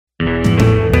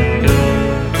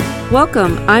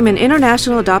Welcome. I'm an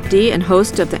international adoptee and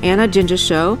host of the Anna Ginger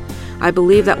Show. I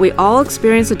believe that we all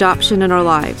experience adoption in our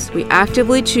lives. We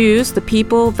actively choose the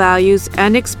people, values,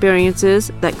 and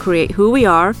experiences that create who we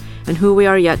are and who we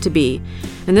are yet to be.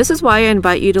 And this is why I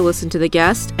invite you to listen to the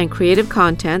guest and creative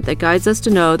content that guides us to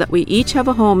know that we each have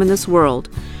a home in this world,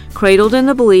 cradled in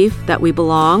the belief that we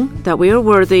belong, that we are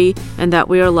worthy, and that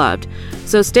we are loved.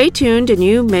 So stay tuned and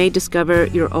you may discover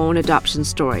your own adoption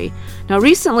story. Now,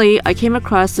 recently, I came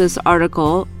across this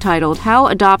article titled How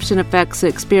Adoption Affects the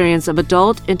Experience of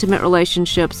Adult Intimate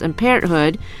Relationships and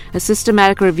Parenthood, a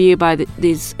systematic review by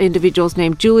these individuals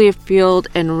named Julia Field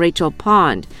and Rachel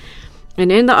Pond. And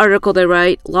in the article they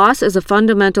write, loss is a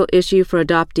fundamental issue for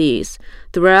adoptees.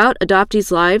 Throughout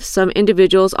adoptees' lives, some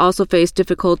individuals also face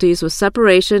difficulties with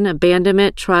separation,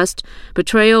 abandonment, trust,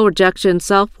 betrayal, rejection,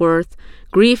 self-worth,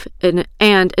 grief, and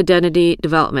identity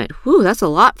development. Whew, that's a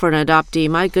lot for an adoptee.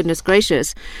 My goodness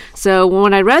gracious. So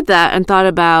when I read that and thought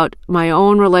about my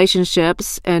own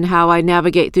relationships and how I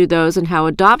navigate through those and how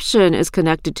adoption is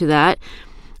connected to that,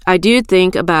 I do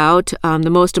think about the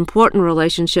most important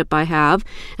relationship I have,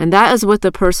 and that is with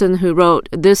the person who wrote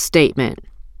this statement.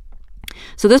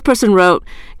 So this person wrote,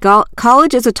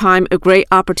 college is a time of great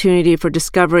opportunity for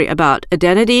discovery about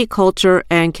identity, culture,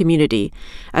 and community.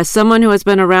 As someone who has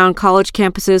been around college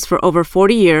campuses for over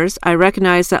 40 years, I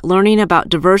recognize that learning about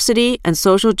diversity and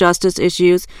social justice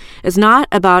issues is not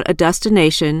about a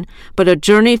destination, but a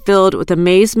journey filled with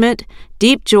amazement,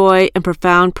 deep joy, and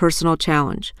profound personal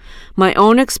challenge. My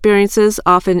own experiences,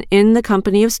 often in the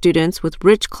company of students with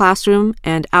rich classroom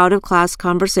and out-of-class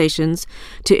conversations,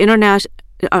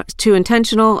 to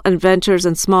intentional adventures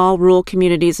in small rural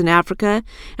communities in Africa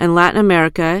and Latin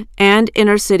America and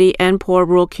inner city and poor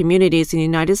rural communities in the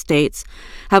United States,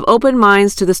 have opened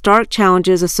minds to the stark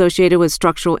challenges associated with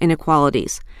structural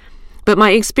inequalities. But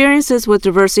my experiences with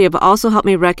diversity have also helped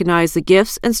me recognize the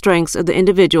gifts and strengths of the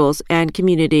individuals and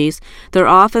communities that are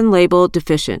often labeled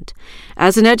deficient.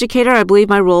 As an educator, I believe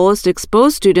my role is to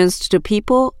expose students to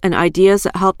people and ideas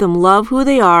that help them love who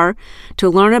they are, to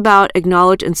learn about,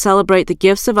 acknowledge, and celebrate the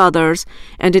gifts of others,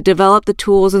 and to develop the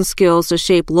tools and skills to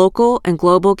shape local and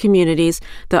global communities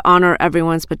that honor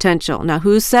everyone's potential. Now,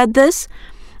 who said this?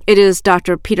 It is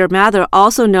Dr. Peter Mather,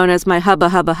 also known as my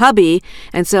Hubby,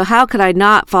 and so how could I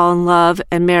not fall in love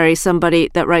and marry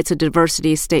somebody that writes a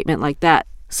diversity statement like that?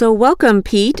 So welcome,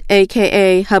 Pete,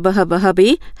 a.k.a.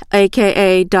 Hubby,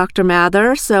 a.k.a. Dr.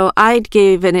 Mather. So I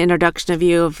gave an introduction of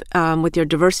you with your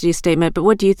diversity statement, but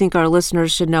what do you think our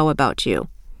listeners should know about you?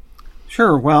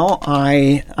 Sure. Well,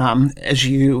 I, as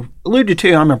you alluded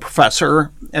to, I'm a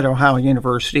professor at Ohio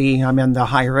University. I'm in the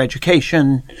higher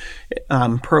education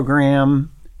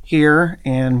program here,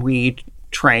 and we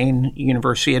train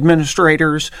university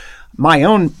administrators. My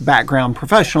own background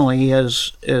professionally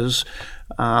is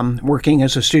working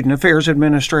as a student affairs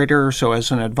administrator, so as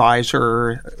an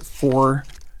advisor for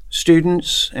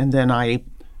students, and then I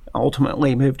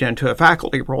ultimately moved into a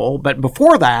faculty role. But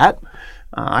before that,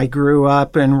 I grew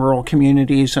up in rural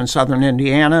communities in southern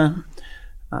Indiana.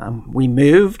 We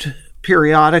moved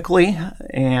periodically,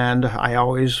 and I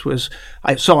always was,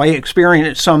 so I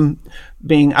experienced some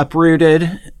being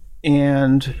uprooted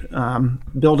and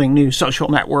building new social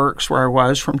networks where I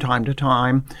was from time to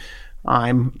time.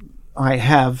 I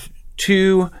have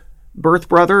two birth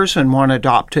brothers and one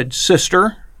adopted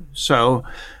sister, so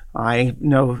I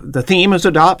know the theme is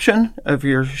adoption of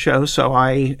your show, so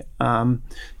I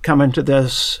come into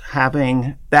this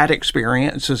having that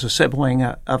experience as a sibling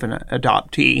of an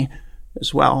adoptee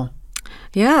as well.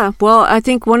 Yeah, well, I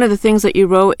think one of the things that you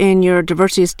wrote in your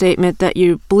diversity statement, that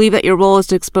you believe that your role is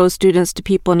to expose students to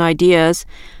people and ideas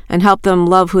and help them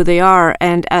love who they are.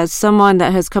 And as someone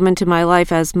that has come into my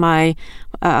life as my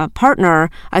partner,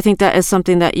 I think that is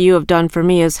something that you have done for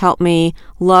me, is help me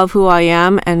love who I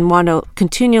am and want to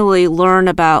continually learn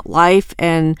about life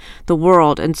and the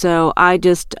world. And so I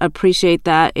just appreciate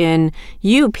that in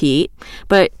you, Pete.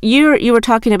 But you were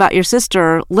talking about your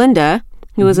sister, Linda,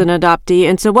 who was an adoptee.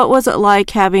 And so what was it like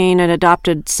having an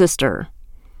adopted sister?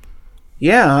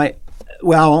 Yeah,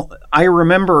 I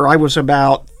remember I was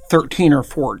about 13 or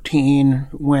 14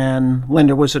 when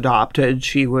Linda was adopted.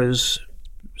 She was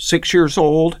 6 years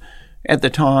old at the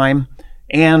time,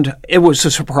 and it was a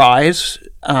surprise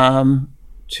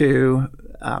to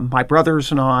my brothers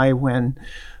and I when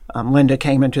Linda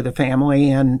came into the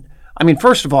family. And I mean,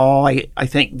 first of all, I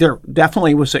think there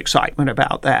definitely was excitement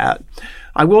about that.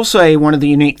 I will say one of the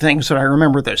unique things that I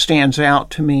remember that stands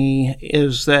out to me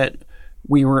is that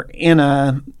we were in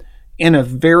a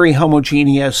very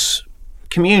homogeneous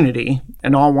community,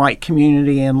 an all-white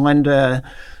community, and Linda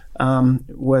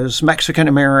was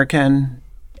Mexican-American,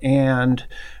 and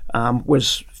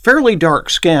was fairly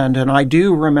dark-skinned, and I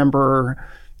do remember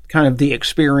kind of the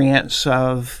experience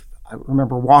of, I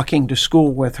remember walking to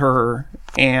school with her,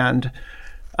 and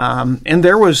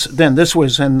this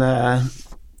was in the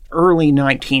early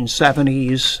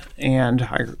 1970s, and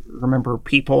I remember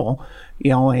people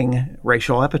yelling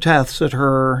racial epithets at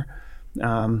her,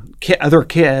 other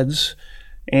kids,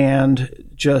 and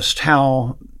just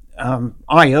how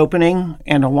eye-opening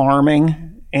and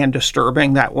alarming and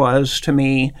disturbing that was to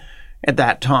me at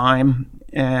that time.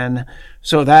 And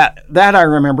so that I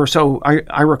remember. So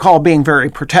I recall being very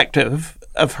protective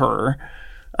of her.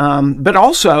 But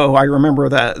also I remember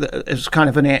that it's kind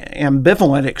of an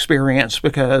ambivalent experience,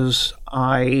 because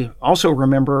I also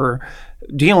remember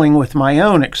dealing with my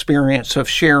own experience of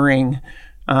sharing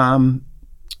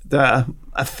the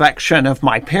affection of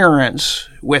my parents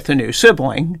with a new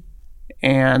sibling.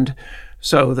 And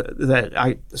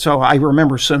so I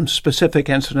remember some specific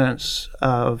incidents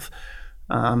of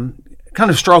kind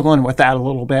of struggling with that a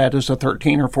little bit as a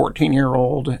 13 or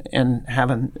 14-year-old, and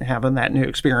having that new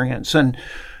experience.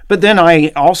 But then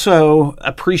I also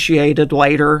appreciated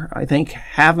later, I think,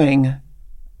 having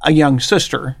a young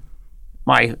sister.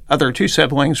 My other two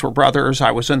siblings were brothers.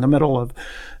 I was in the middle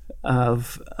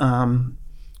of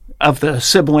the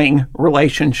sibling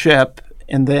relationship.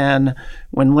 And then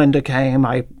when Linda came,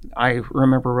 I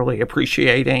remember really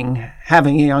appreciating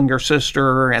having a younger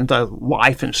sister and the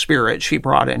life and spirit she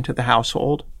brought into the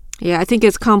household. Yeah, I think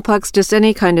it's complex, just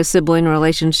any kind of sibling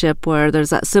relationship where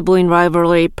there's that sibling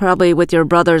rivalry, probably with your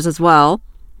brothers as well.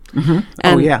 Mm-hmm.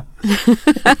 Oh, yeah.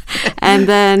 And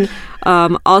then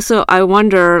also, I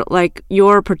wonder, like,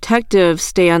 your protective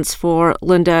stance for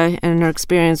Linda and her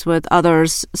experience with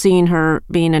others, seeing her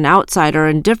being an outsider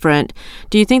and different.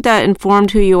 Do you think that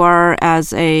informed who you are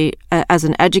as an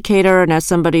educator and as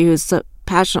somebody who's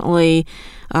passionately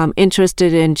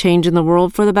interested in changing the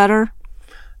world for the better?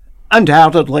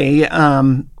 Undoubtedly.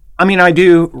 I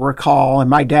do recall, and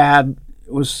my dad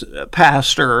was a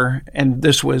pastor, and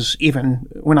this was even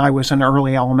when I was in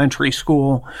early elementary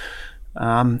school.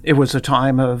 It was the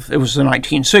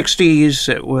 1960s.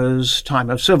 It was time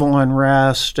of civil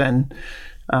unrest and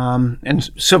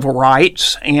civil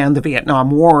rights, and the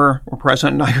Vietnam War were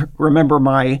present. And I remember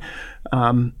my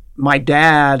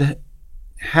dad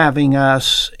having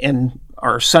us in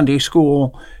our Sunday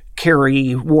school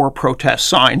carry war protest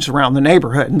signs around the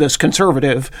neighborhood in this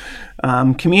conservative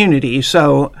community.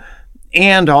 So,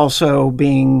 and also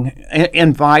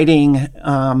inviting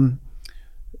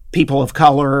people of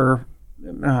color.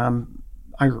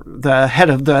 The head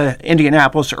of the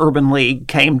Indianapolis Urban League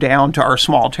came down to our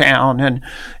small town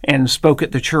and spoke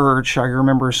at the church. I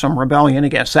remember some rebellion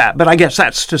against that. But I guess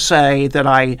that's to say that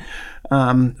I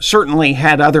certainly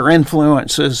had other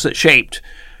influences that shaped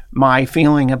my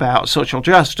feeling about social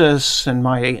justice and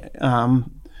my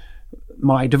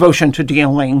devotion to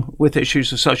dealing with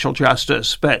issues of social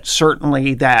justice. But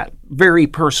certainly that very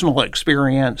personal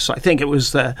experience, I think it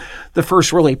was the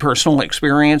first really personal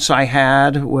experience I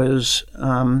had, was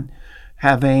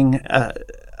having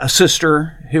a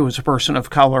sister who was a person of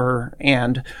color,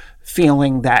 and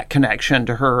feeling that connection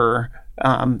to her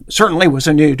certainly was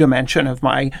a new dimension of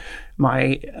my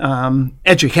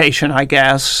education, I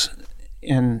guess,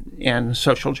 in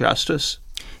social justice.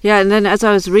 Yeah, and then as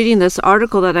I was reading this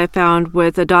article that I found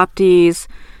with adoptees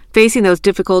facing those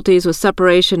difficulties with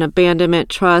separation, abandonment,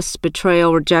 trust,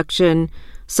 betrayal, rejection,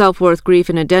 self-worth, grief,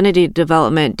 and identity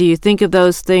development, do you think of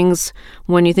those things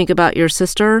when you think about your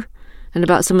sister and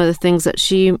about some of the things that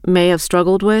she may have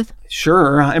struggled with?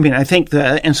 Sure. I think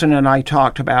the incident I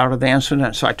talked about, or the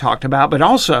incidents I talked about, but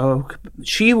also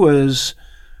she was,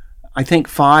 I think,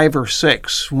 5 or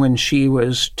 6 when she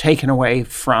was taken away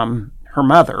from her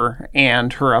mother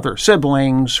and her other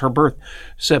siblings, her birth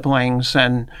siblings.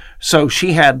 And so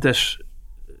she had this,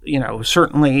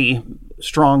 certainly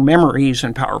strong memories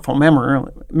and powerful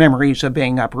memories of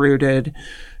being uprooted.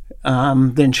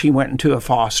 Then she went into a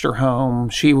foster home.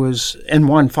 She was in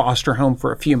one foster home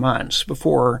for a few months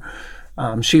before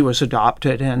she was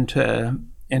adopted into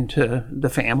the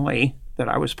family that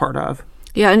I was part of.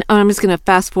 Yeah, and I'm just going to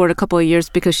fast forward a couple of years,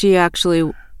 because she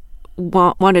actually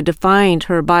wanted to find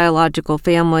her biological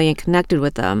family and connected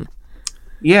with them.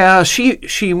 Yeah,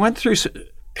 she went through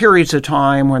periods of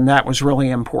time when that was really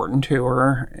important to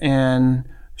her, and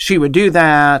she would do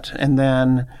that, and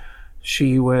then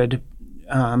she'd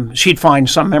find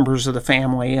some members of the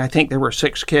family. I think there were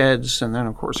 6 kids, and then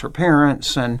of course her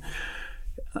parents, and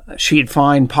she'd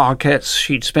find pockets.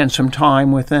 She'd spend some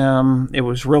time with them. It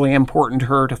was really important to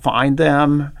her to find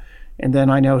them. And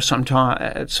then I know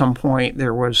at some point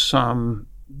there was some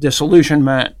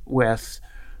disillusionment with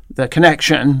the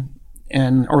connection,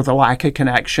 and or the lack of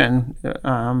connection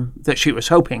that she was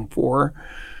hoping for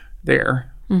there.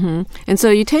 Mm-hmm. And so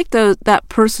you take that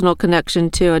personal connection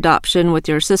to adoption with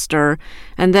your sister,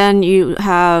 and then you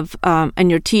have,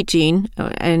 and you're teaching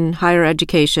in higher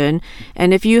education.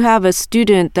 And if you have a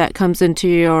student that comes into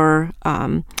your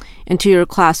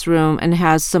classroom and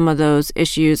has some of those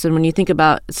issues, and when you think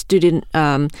about student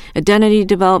identity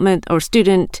development or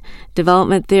student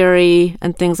development theory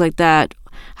and things like that,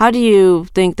 how do you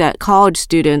think that college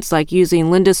students, like using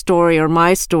Linda's story or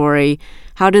my story,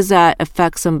 how does that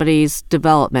affect somebody's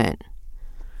development?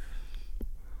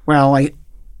 Well,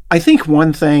 I think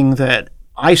one thing that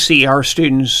I see our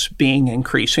students being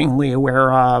increasingly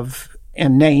aware of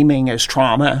and naming is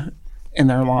trauma in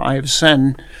their lives.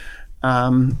 And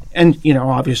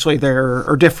obviously there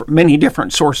are many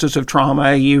different sources of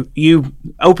trauma. You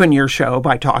open your show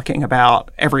by talking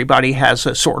about everybody has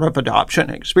a sort of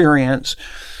adoption experience.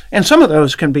 And some of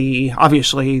those can be,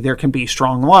 obviously, there can be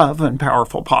strong love and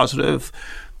powerful positive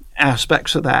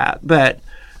aspects of that. But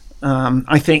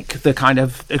I think the kind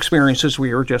of experiences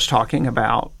we were just talking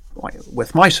about, like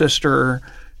with my sister,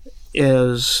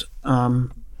 is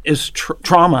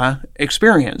trauma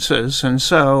experiences. And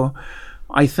so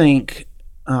I think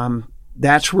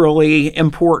that's really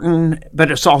important, but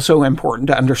it's also important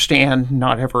to understand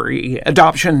not every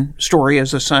adoption story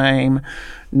is the same.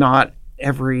 Not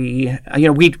every,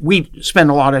 we spend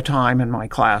a lot of time in my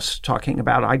class talking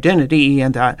about identity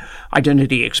and the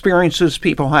identity experiences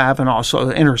people have, and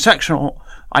also intersectional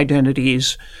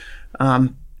identities.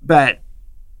 But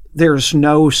there's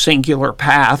no singular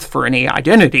path for any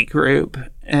identity group.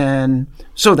 And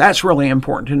so that's really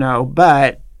important to know.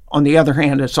 But on the other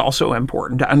hand, it's also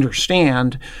important to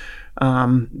understand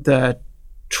the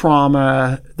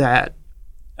trauma that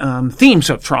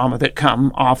themes of trauma that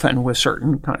come often with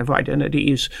certain kind of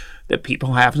identities that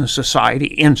people have in society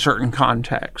in certain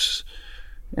contexts.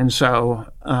 And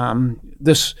so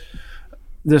this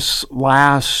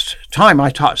last time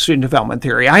I taught student development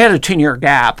theory, I had a 10-year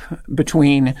gap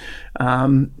between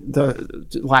the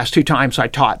last two times I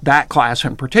taught that class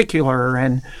in particular,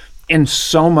 and in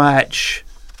so much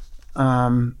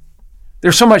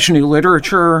there's so much new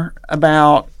literature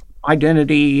about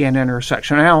identity and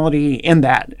intersectionality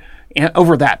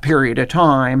over that period of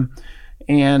time.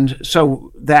 And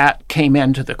so that came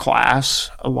into the class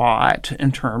a lot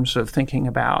in terms of thinking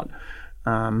about,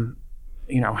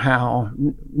 how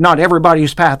not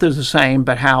everybody's path is the same,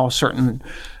 but how certain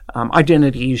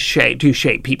identities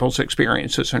shape people's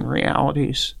experiences and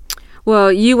realities.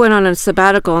 Well, you went on a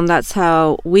sabbatical, and that's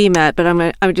how we met. But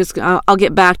I'll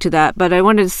get back to that. But I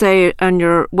wanted to say on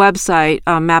your website,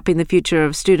 Mapping the Future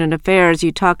of Student Affairs,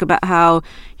 you talk about how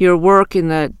your work in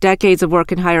the decades of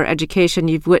work in higher education,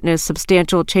 you've witnessed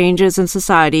substantial changes in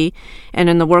society, and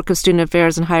in the work of student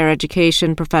affairs and higher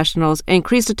education professionals,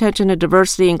 increased attention to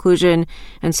diversity, inclusion,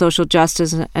 and social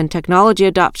justice and technology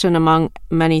adoption, among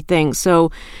many things.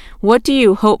 So, what do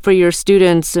you hope for your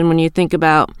students? And when you think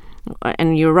about,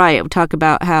 and you're right, we talk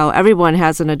about how everyone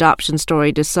has an adoption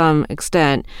story to some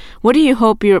extent. What do you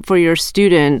hope for your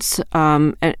students,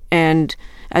 and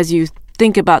as you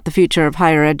think about the future of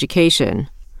higher education?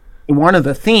 One of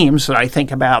the themes that I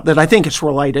think about, that I think is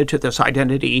related to this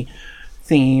identity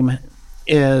theme,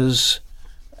 is,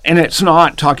 and it's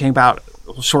not talking about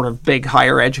sort of big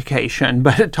higher education,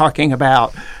 but talking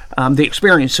about the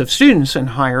experience of students in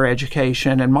higher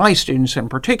education, and my students in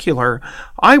particular.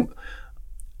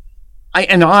 I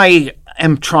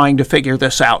am trying to figure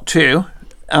this out too.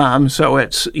 So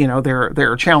it's,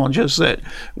 there are challenges that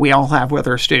we all have,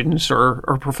 whether students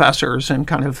or professors, and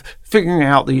kind of figuring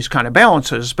out these kind of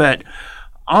balances. But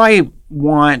I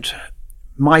want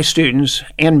my students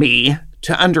and me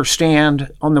to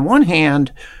understand, on the one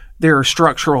hand, there are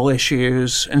structural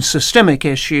issues and systemic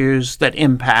issues that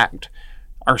impact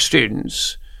our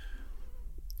students.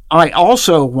 I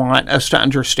also want us to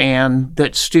understand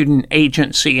that student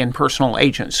agency and personal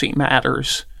agency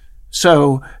matters.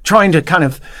 So trying to kind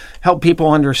of help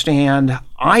people understand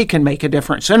I can make a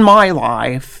difference in my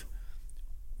life,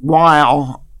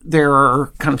 while there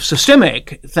are kind of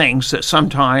systemic things that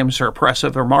sometimes are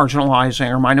oppressive or marginalizing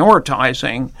or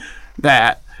minoritizing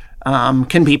that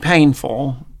can be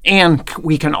painful, and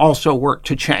we can also work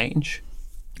to change.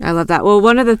 I love that. Well,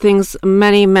 one of the things,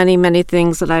 many, many, many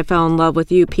things that I fell in love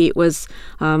with you, Pete, was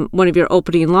one of your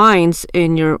opening lines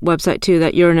in your website, too,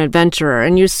 that you're an adventurer.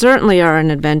 And you certainly are an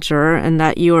adventurer, and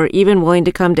that you are even willing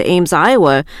to come to Ames,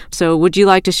 Iowa. So would you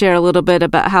like to share a little bit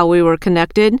about how we were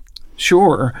connected?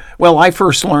 Sure. Well, I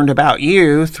first learned about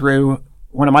you through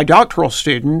one of my doctoral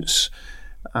students,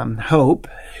 Hope,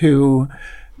 who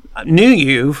knew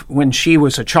you when she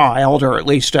was a child, or at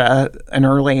least an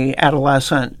early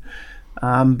adolescent,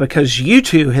 because you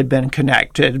two had been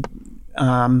connected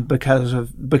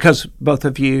because both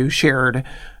of you shared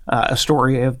a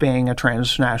story of being a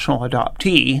transnational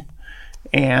adoptee.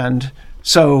 And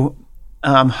so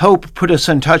Hope put us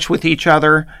in touch with each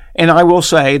other. And I will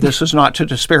say, this is not to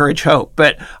disparage Hope,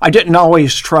 but I didn't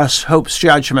always trust Hope's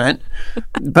judgment.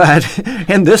 But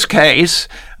in this case,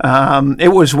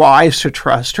 it was wise to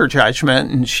trust her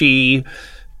judgment, and she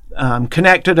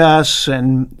connected us.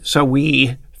 And so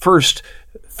we first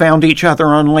found each other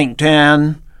on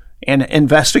LinkedIn and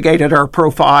investigated our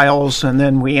profiles, and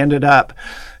then we ended up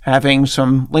having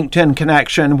some LinkedIn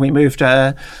connection. We moved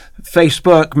to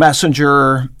Facebook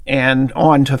Messenger and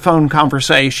on to phone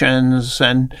conversations,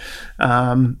 and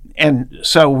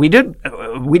so we did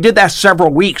that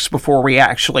several weeks before we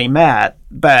actually met.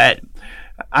 But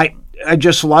I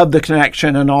just loved the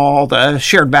connection and all the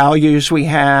shared values we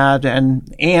had,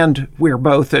 and we're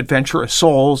both adventurous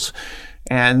souls.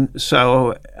 And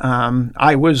so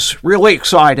I was really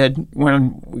excited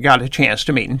when we got a chance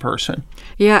to meet in person.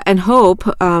 Yeah, and Hope,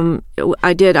 I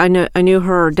knew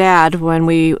her dad when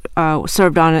we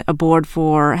served on a board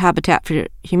for Habitat for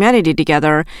Humanity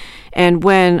together. And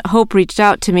when Hope reached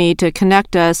out to me to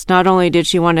connect us, not only did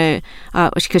she want to,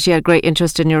 because she had great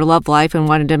interest in your love life and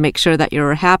wanted to make sure that you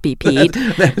were happy, Pete.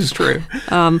 That is true.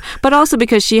 But also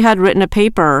because she had written a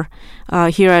paper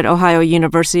here at Ohio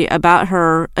University about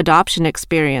her adoption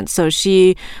experience. So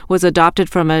she was adopted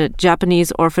from a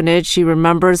Japanese orphanage. She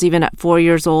remembers, even at 4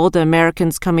 years old, the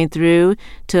Americans coming through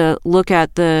to look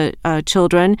at the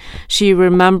children. She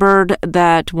remembered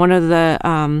that one of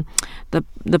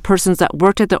the persons that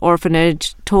worked at the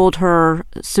orphanage told her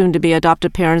soon-to-be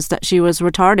adopted parents that she was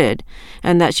retarded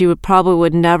and that she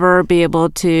would never be able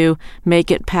to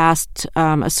make it past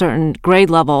a certain grade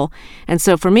level. And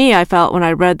so for me, I felt when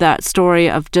I read that story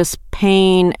of just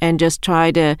pain and just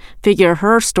try to figure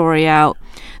her story out,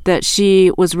 that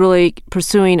she was really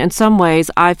pursuing, in some ways,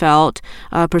 I felt,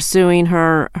 pursuing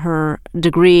her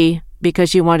degree because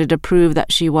she wanted to prove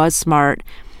that she was smart.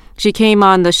 She came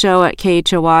on the show at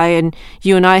KHOI, and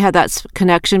you and I had that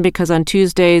connection because on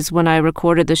Tuesdays when I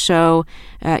recorded the show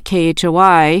at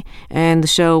KHOI and the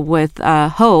show with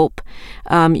Hope,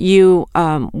 you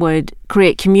would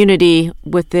create community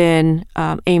within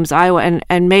Ames, Iowa,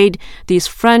 and made these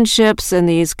friendships and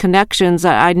these connections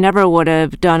that I never would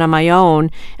have done on my own,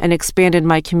 and expanded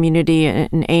my community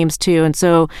in Ames too. And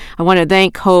so I want to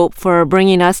thank Hope for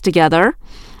bringing us together.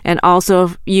 And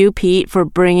also you, Pete, for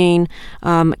bringing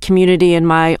community in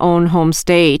my own home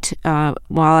state while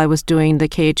I was doing the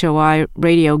KHOI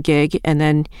radio gig. And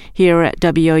then here at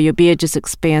WOUB, it just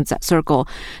expands that circle.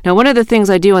 Now, one of the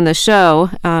things I do on the show,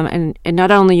 and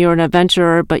not only you're an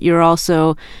adventurer, but you're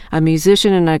also a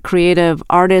musician and a creative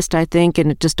artist, I think,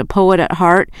 and just a poet at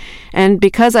heart. And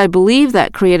because I believe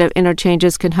that creative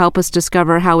interchanges can help us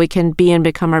discover how we can be and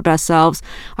become our best selves,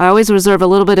 I always reserve a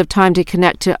little bit of time to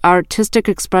connect to artistic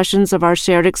expressions of our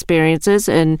shared experiences.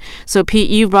 And so, Pete,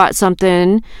 you brought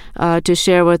something to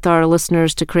share with our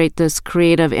listeners to create this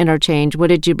creative interchange. What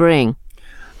did you bring?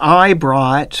 I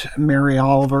brought Mary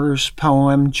Oliver's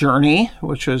poem Journey,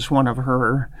 which is one of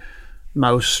her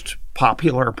most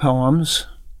popular poems.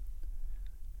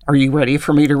 Are you ready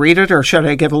for me to read it, or should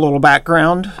I give a little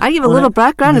background? I give a little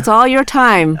background. It's all your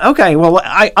time. Okay. Well,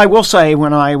 I will say,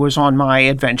 when I was on my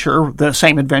adventure, the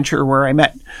same adventure where I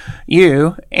met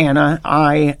you, Anna,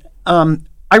 I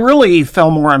really fell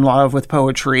more in love with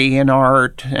poetry and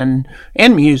art and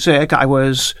music. I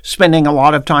was spending a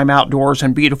lot of time outdoors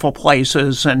in beautiful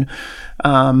places, and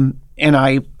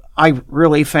I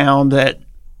really found that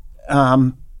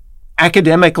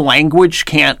academic language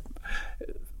can't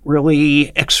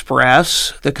really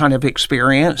express the kind of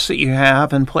experience that you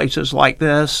have in places like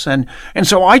this. And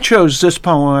so I chose this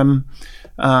poem,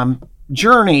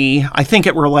 Journey. I think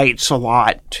it relates a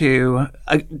lot to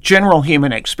a general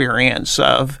human experience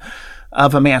of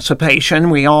emancipation.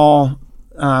 We all,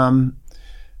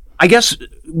 I guess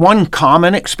one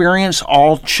common experience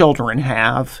all children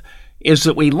have is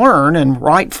that we learn, and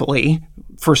rightfully,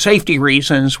 for safety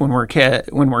reasons when we're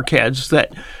kids,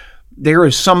 that there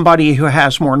is somebody who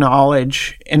has more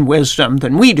knowledge and wisdom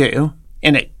than we do,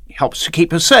 and it helps to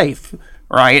keep us safe,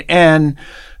 right? And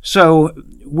so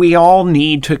we all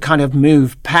need to kind of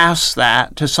move past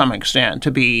that to some extent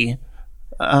to be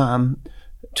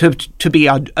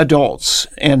adults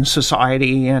in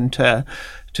society and to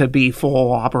be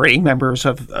full operating members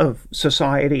of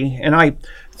society. And I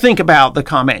think about the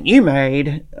comment you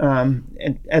made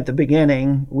at the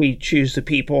beginning: we choose the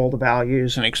people, the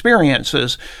values, and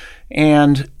experiences.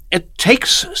 And it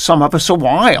takes some of us a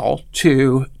while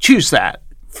to choose that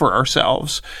for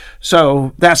ourselves.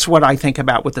 So that's what I think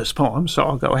about with this poem. So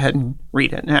I'll go ahead and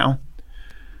read it now.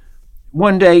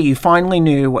 One day you finally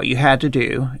knew what you had to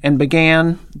do and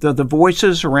began, though the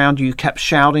voices around you kept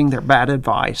shouting their bad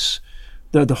advice,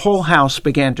 though the whole house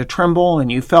began to tremble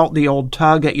and you felt the old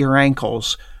tug at your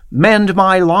ankles. Mend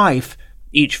my life,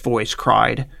 each voice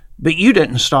cried. But you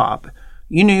didn't stop.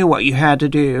 You knew what you had to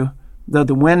do, though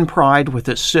the wind pried with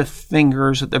its stiff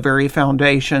fingers at the very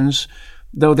foundations,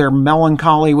 though their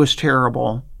melancholy was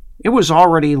terrible. It was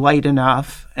already late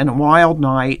enough, and a wild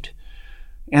night,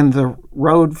 and the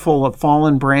road full of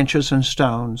fallen branches and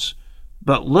stones.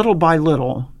 But little by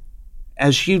little,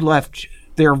 as you left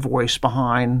their voice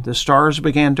behind, the stars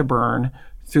began to burn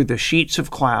through the sheets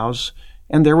of clouds,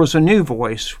 and there was a new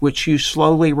voice which you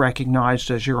slowly recognized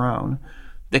as your own,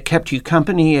 that kept you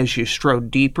company as you strode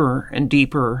deeper and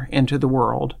deeper into the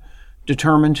world,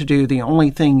 determined to do the only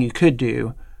thing you could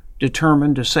do,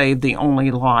 determined to save the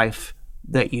only life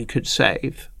that you could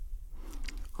save.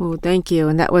 Oh, thank you.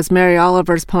 And that was Mary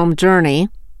Oliver's poem, Journey,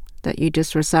 that you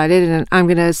just recited. And I'm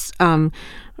going to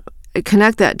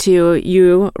connect that to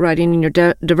you writing in your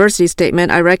diversity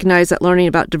statement. I recognize that learning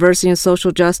about diversity and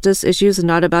social justice issues is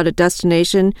not about a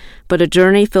destination, but a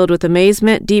journey filled with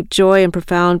amazement, deep joy, and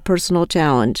profound personal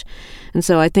challenge. And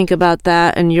so I think about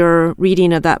that and your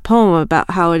reading of that poem about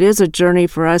how it is a journey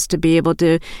for us to be able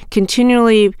to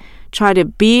continually try to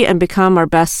be and become our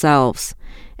best selves.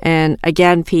 And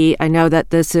again, Pete, I know that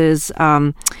this is,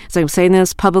 as I'm saying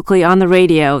this publicly on the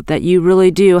radio, that you really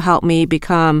do help me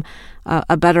become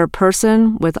a better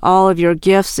person with all of your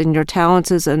gifts and your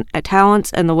talents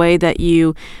and the way that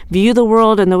you view the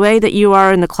world and the way that you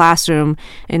are in the classroom.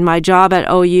 In my job at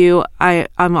OU,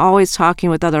 I'm always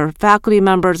talking with other faculty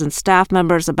members and staff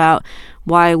members about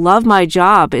why I love my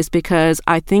job is because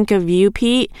I think of you,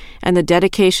 Pete, and the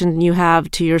dedication you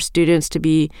have to your students to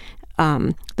be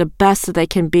the best that they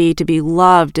can be, to be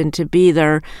loved and to be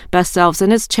their best selves.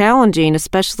 And it's challenging,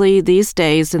 especially these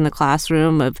days in the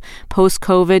classroom, of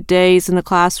post-COVID days in the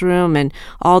classroom and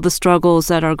all the struggles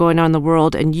that are going on in the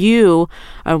world. And you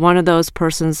are one of those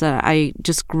persons that I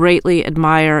just greatly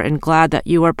admire and glad that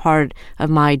you are part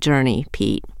of my journey,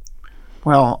 Pete.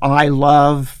 Well, I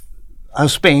love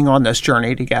us being on this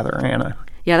journey together, Anna.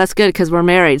 Yeah, that's good because we're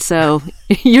married, so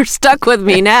you're stuck with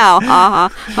me now.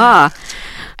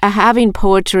 Having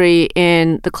poetry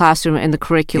in the classroom and the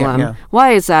curriculum,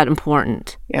 why is that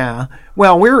important? Yeah.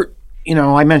 Well,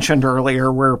 I mentioned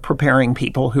earlier, we're preparing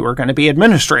people who are going to be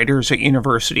administrators at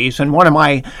universities. And one of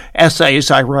my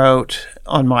essays I wrote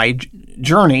on my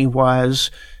journey was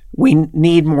we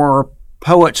need more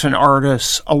poets and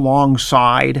artists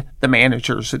alongside the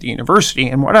managers of the university.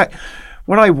 And what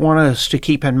I want us to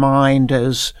keep in mind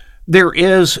is there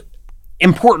is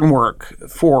important work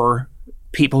for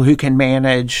people who can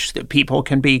manage, that people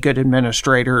can be good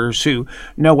administrators who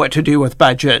know what to do with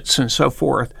budgets and so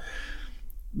forth.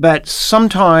 But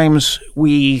sometimes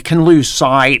we can lose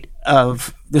sight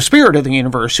of the spirit of the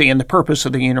university and the purpose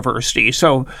of the university.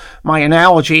 So my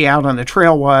analogy out on the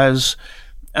trail was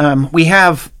we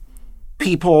have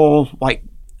people like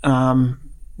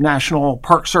National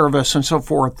Park Service and so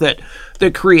forth that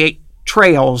create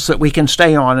trails that we can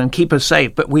stay on and keep us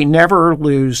safe, but we never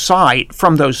lose sight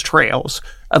from those trails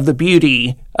of the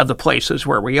beauty of the places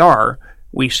where we are.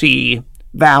 We see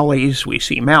valleys, we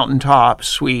see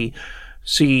mountaintops, we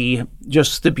see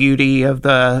just the beauty of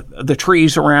the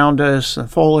trees around us, the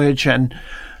foliage, and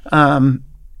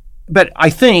but I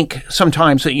think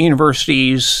sometimes at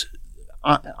universities,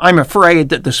 I'm afraid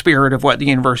that the spirit of what the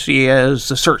university is,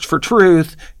 the search for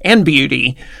truth and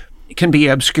beauty, can be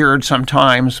obscured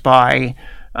sometimes by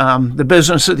the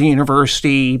business of the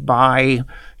university, by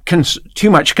too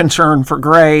much concern for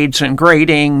grades and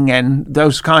grading and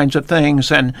those kinds of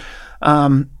things. And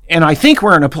I think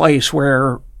we're in a place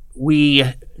where we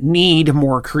need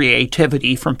more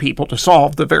creativity from people to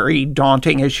solve the very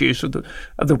daunting issues of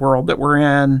the world that we're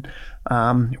in.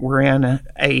 We're in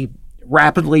a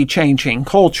rapidly changing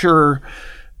culture.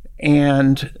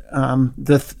 And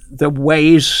the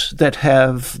ways that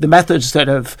the methods that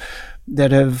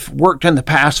have worked in the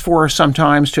past for us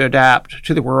sometimes to adapt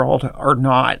to the world are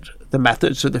not the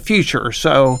methods of the future.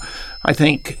 So I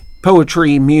think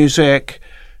poetry, music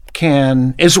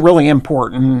is really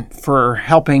important for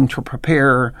helping to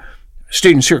prepare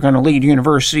students who are going to lead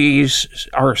universities,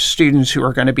 our students who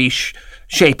are going to be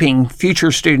shaping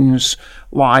future students'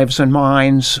 lives and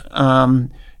minds,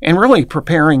 and really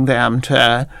preparing them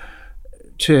to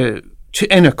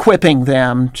and equipping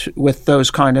them with those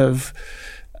kind of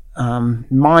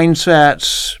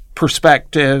mindsets,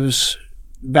 perspectives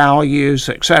values,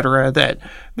 etc., that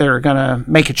are going to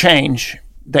make a change,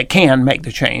 that can make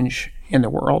the change in the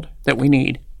world that we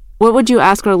need. What would you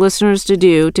ask our listeners to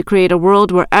do to create a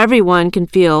world where everyone can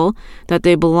feel that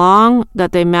they belong,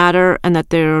 that they matter, and that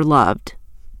they're loved?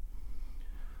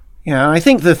 Yeah, I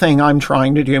think the thing I'm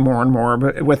trying to do more and more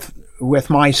with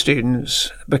my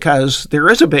students, because there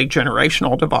is a big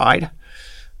generational divide.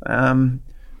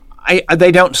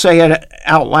 They don't say it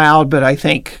out loud, but I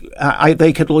think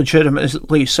they could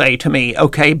legitimately say to me,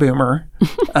 "Okay, boomer,"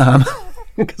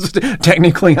 because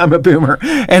technically I'm a boomer,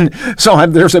 and so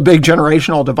there's a big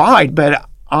generational divide. But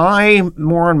I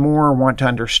more and more want to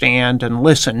understand and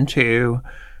listen to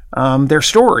their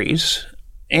stories,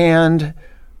 and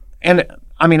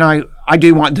I mean, I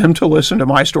do want them to listen to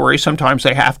my stories. Sometimes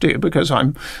they have to because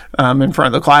I'm in front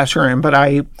of the classroom, but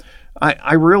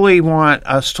I really want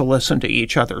us to listen to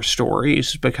each other's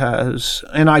stories because,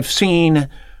 and I've seen,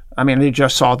 I mean, I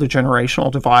just saw the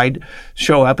generational divide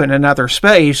show up in another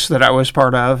space that I was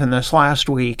part of in this last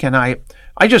week. And I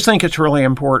just think it's really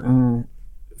important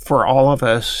for all of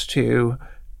us to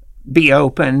be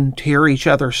open, to hear each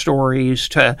other's stories,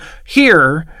 to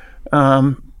hear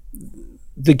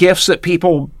the gifts that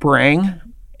people bring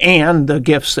and the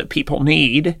gifts that people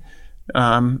need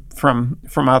from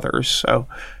others. So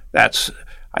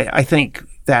I think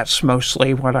that's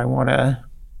mostly what I want to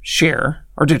share.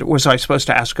 Or was I supposed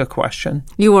to ask a question?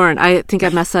 You weren't. I think I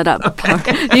messed that up.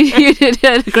 Okay. You did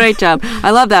a great job.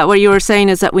 I love that. What you were saying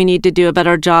is that we need to do a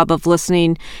better job of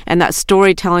listening, and that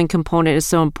storytelling component is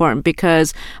so important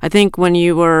because I think when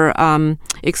you were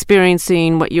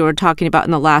experiencing what you were talking about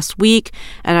in the last week,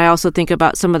 and I also think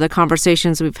about some of the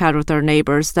conversations we've had with our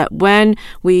neighbors, that when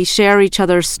we share each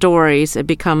other's stories, it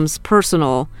becomes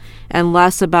personal and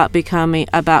less about becoming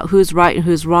about who's right and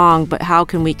who's wrong, but how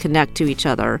can we connect to each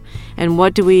other, and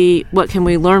what can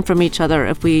we learn from each other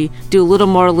if we do a little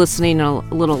more listening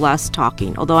and a little less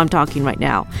talking, although I'm talking right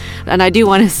now. And I do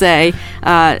want to say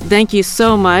thank you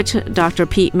so much, Dr.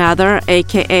 Pete Mather,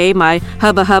 a.k.a. my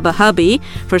Hubby,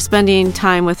 for spending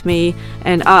time with me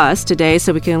and us today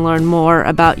so we can learn more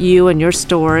about you and your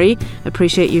story.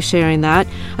 Appreciate you sharing that.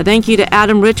 A thank you to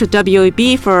Adam Rich with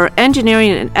WAB for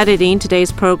engineering and editing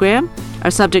today's program. Our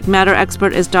subject matter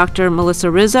expert is Dr. Melissa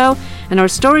Rizzo, and our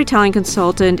storytelling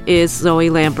consultant is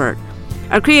Zoe Lambert.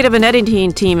 Our creative and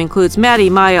editing team includes Maddie,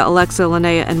 Maya, Alexa,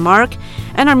 Linnea, and Mark,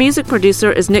 and our music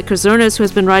producer is Nick Kazernas, who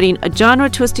has been writing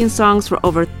genre-twisting songs for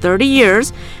over 30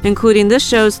 years, including this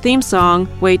show's theme song,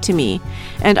 Way to Me.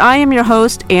 And I am your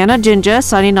host, Anna Jinja,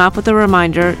 signing off with a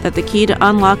reminder that the key to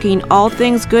unlocking all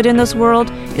things good in this world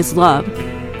is love.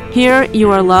 Here, you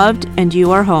are loved and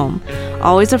you are home.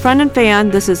 Always a friend and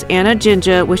fan, this is Anna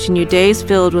Jinja wishing you days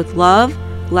filled with love,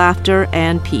 laughter,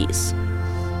 and peace.